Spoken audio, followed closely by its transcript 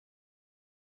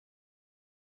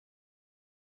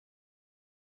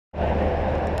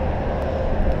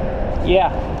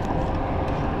Yeah.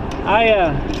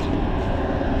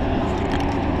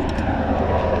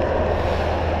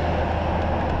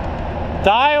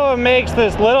 Daiwa makes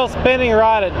this little spinning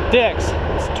rod at Dick's.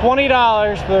 It's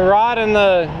 $20 for the rod and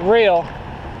the reel.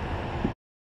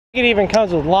 It even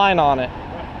comes with line on it.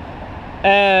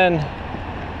 And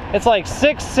it's like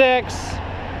 6'6".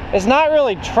 It's not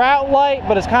really trout light,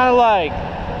 but it's kind of like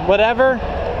whatever.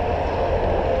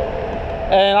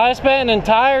 And I spent an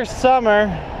entire summer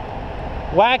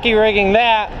wacky rigging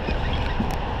that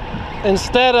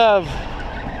instead of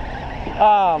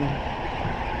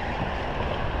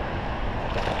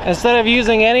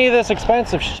using any of this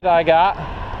expensive shit I got.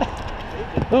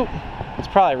 Oop, it's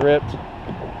probably ripped.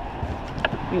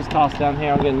 You just toss it down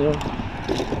here, I'll get a new one.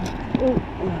 Ooh.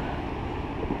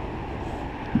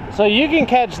 So you can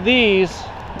catch these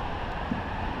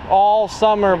all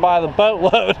summer by the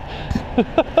boatload.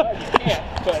 Well, you can't,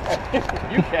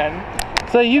 but you can.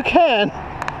 So you can.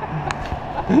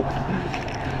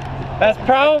 That's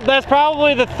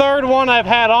probably the third one I've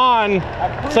had on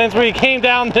since we came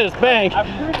down this bank. I've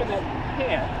proven that you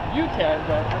can't. You can,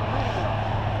 but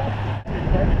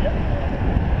even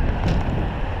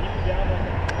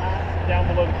down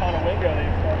below the Conowingo, they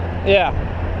start. Yeah.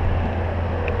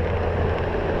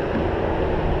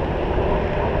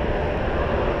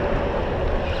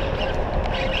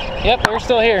 Yep, they're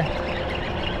still here.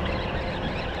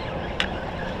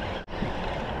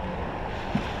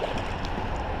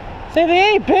 See, they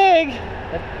ain't big,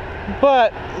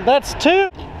 but that's two.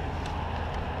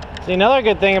 See, another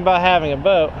good thing about having a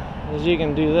boat is you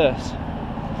can do this.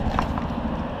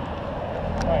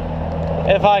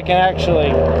 If I can actually,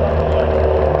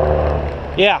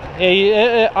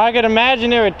 yeah, I could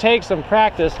imagine it would take some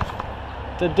practice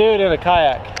to do it in a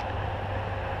kayak.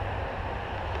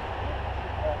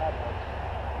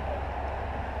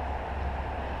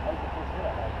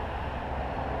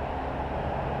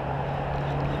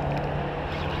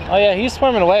 Oh yeah, he's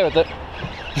swimming away with it.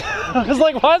 I was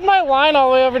like, why is my line all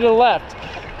the way over to the left?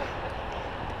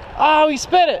 Oh, he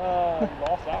spit it.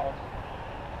 Lost that one.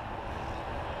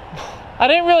 I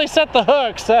didn't really set the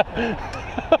hook, so. He's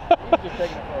just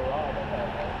taking it for a ride.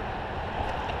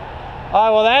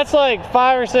 Alright, well that's like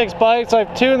 5 or 6 bites. I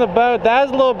have 2 in the boat. That's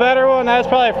a little better one. That's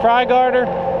probably a fry garter.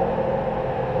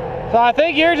 So I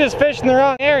think you're just fishing the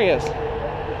wrong areas.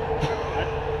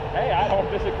 Hey, I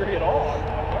don't disagree at all. I'm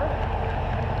learning.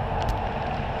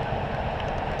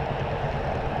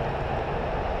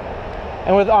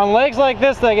 And on lakes like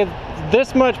this that get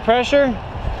this much pressure,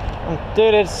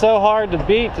 dude, it's so hard to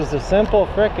beat just a simple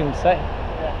frickin'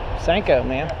 Senko,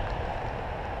 man.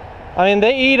 I mean,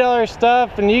 they eat other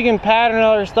stuff and you can pattern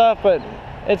other stuff, but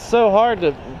it's so hard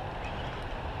to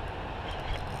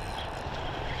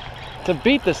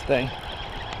beat this thing.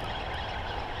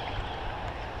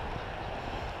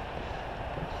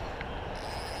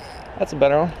 That's a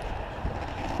better one.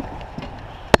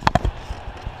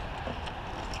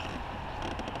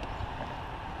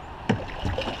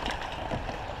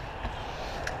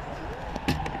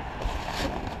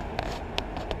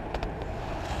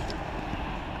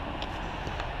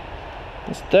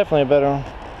 It's definitely a better one.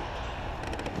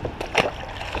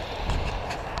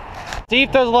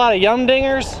 Steve does a lot of yum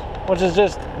dingers, which is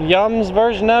just Yum's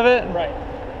version of it. Right.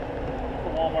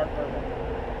 The Walmart version.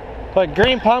 But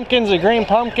green pumpkin's a green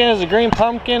pumpkin is a green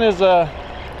pumpkin is a...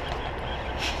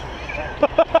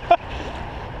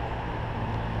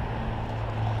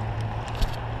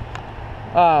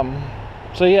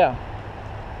 So yeah.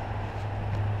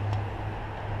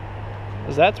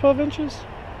 Is that 12 inches?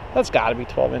 That's gotta be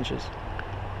 12 inches.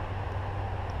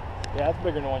 Yeah, that's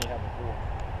bigger than the one you had before.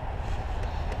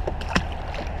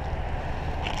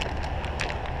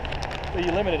 So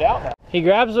you limit it out now. He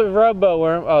grabs a rowboat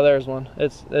worm. Oh, there's one.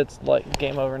 It's like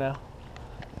game over now.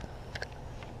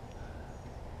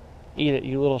 Eat it,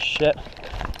 you little shit.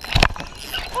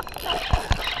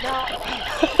 Now,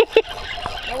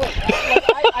 wait,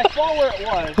 I saw where it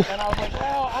was, and I was like,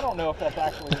 well, I don't know if that's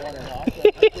actually one or not.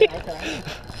 But, yeah, okay.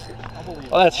 I'll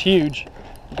believe Oh, that's huge.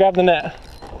 Grab the net.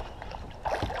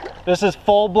 This is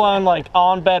full-blown, like,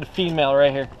 on-bed female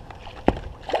right here.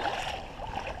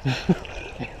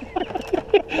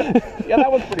 Yeah,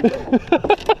 that was pretty good.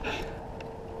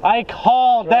 I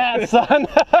called that, son.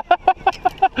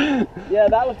 Yeah,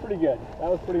 that was pretty good. That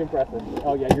was pretty impressive.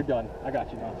 Oh, yeah, you're done. I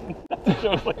got you now.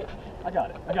 I got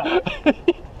it. I got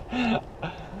it.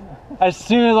 As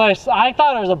soon as I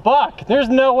thought it was a buck. There's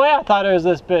no way I thought it was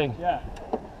this big. Yeah.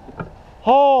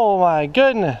 Oh, my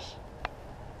goodness.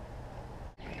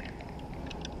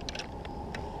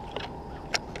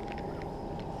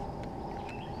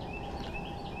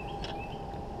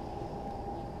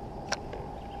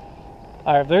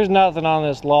 Alright, if there's nothing on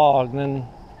this log, then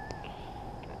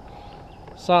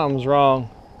something's wrong.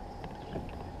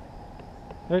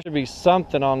 There should be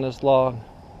something on this log.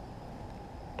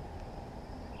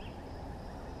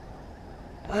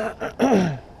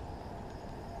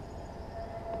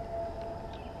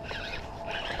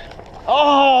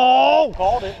 Oh!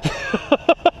 Called it.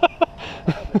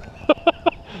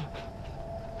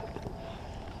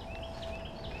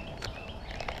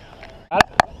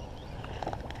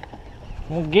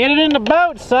 Well, get it in the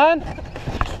boat, son.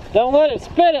 Don't let it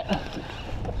spit it.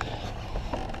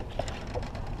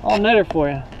 I'll net her for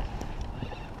you. I'm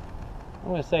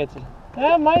gonna say it's a.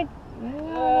 That might. I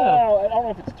don't know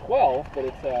if it's 12, but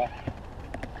it's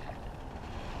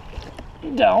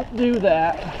Don't do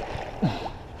that.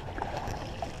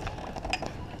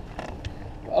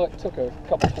 Oh, it took a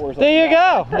couple tours. There you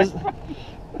go.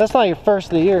 That's not your first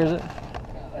of the year, is it?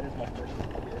 That is my first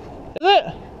of the year. Is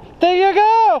it? There you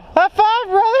go. High five,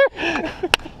 brother.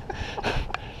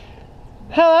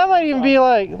 Hell, that might even be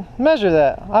like, measure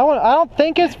that. I don't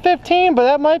think it's 15, but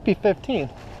that might be 15.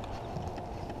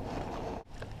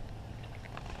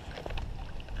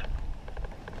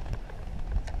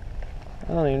 I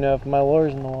don't even know if my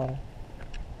lure's in the water.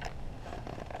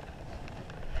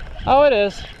 Oh, it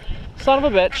is. Son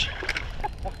of a bitch.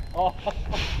 Oh.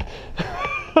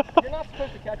 You're not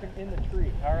supposed to catch him in the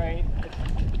tree, all right?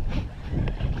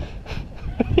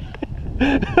 You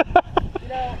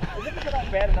know, if it's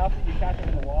not bad enough that you catch him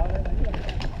in the water, then you gotta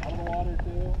catch him out of the water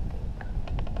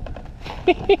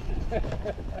too.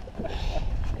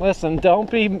 Listen, don't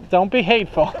be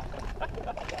hateful.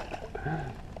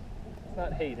 It's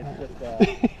not hate, it's just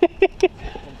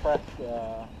impressed,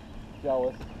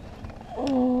 jealous.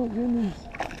 Oh goodness.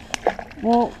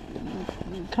 Well,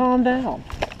 calm down.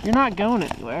 You're not going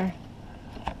anywhere.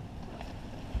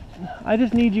 I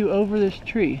just need you over this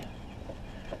tree.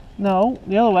 No,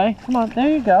 the other way. Come on, there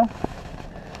you go.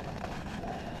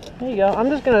 There you go. I'm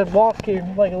just gonna walk here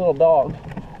like a little dog.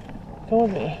 Come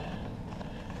with me.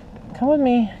 Come with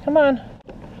me. Come on.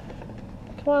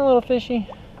 Come on, little fishy.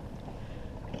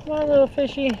 Come on, little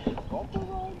fishy.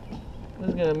 This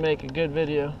is gonna make a good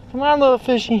video. Come on, little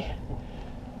fishy.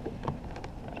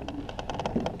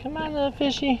 Come on, little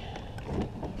fishy.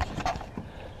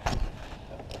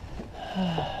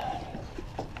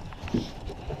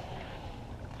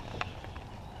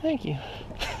 Thank you.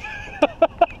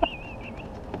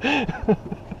 Out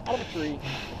of the tree.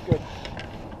 Good.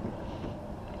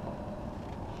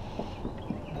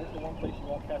 That's the one place you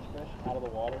won't catch fish out of the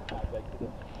water. I beg to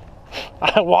differ.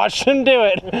 I watched him do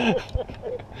it.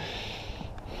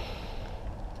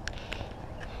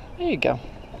 There you go.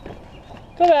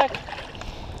 Go back.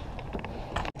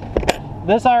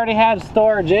 This already had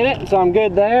storage in it, so I'm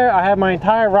good there. I have my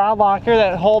entire rod locker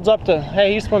that holds up to,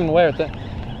 hey, he's swimming away with it.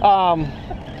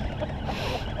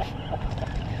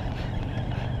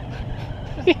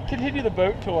 Continue the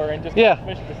boat tour and just Yeah.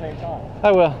 fish at the same time.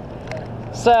 I will.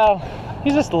 So,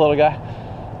 he's just a little guy.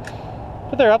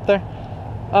 But they're up there.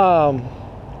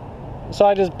 So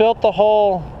I just built the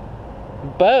whole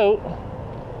boat.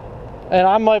 And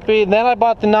I might be, then I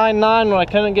bought the 9.9 when I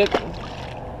couldn't get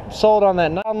sold on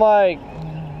that. I'm like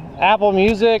Apple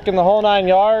Music and the whole 9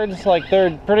 yards. Like, they're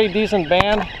a pretty decent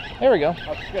band. There we go. I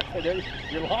was gonna say, there's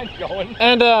your line's going.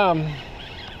 And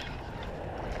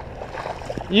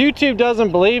YouTube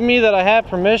doesn't believe me that I have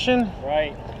permission.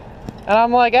 Right. And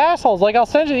I'm like, assholes, like, I'll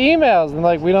send you emails. And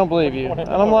like, we don't believe you. And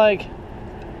I'm like,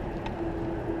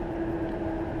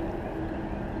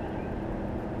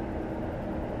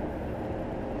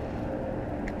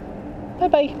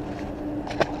 bye-bye.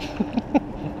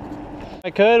 I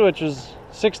could, which was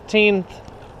 16th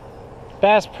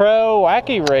Bass Pro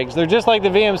wacky rigs. They're just like the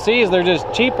VMCs, they're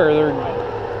just cheaper.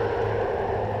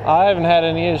 I haven't had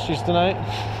any issues tonight.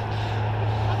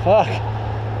 Fuck.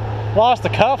 Lost a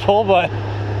couple, but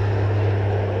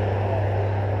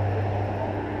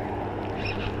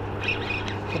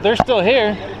they're still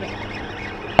here.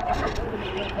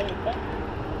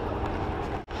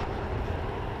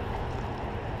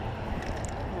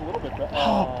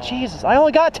 Oh, Jesus. I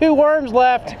only got 2 worms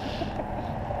left.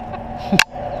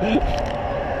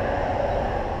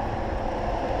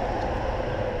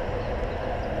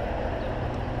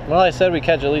 Well, I said we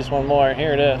catch at least one more.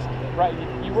 Here it is. Right,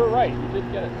 you were right. You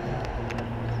did get it.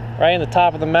 Right in the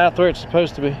top of the mouth where it's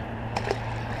supposed to be.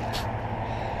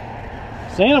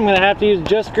 See, I'm going to have to use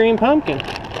just green pumpkin.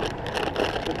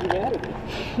 But you added it.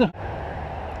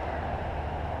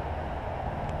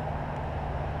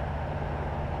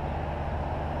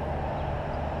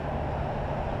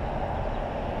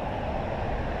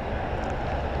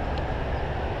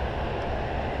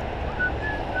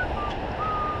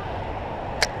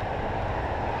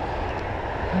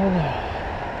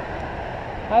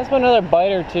 That's another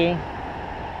bite or two. Yeah,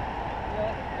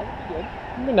 that would be good.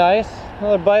 That'd be nice.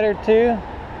 Another bite or two.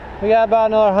 We got about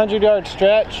another 100-yard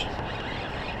stretch.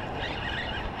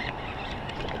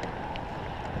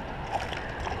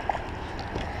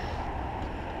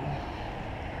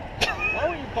 Why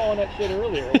were you calling that shit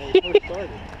earlier when we first started?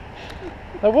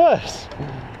 I was.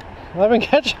 I've been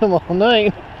catching them all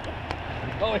night.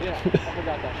 Oh yeah, I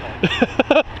forgot that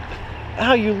part.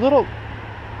 Ow, you little...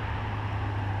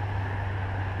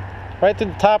 Right to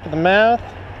the top of the mouth.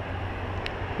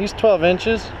 He's 12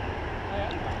 inches. Oh, yeah,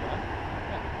 that's not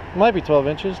bad. Might be 12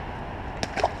 inches.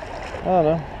 I don't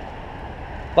know.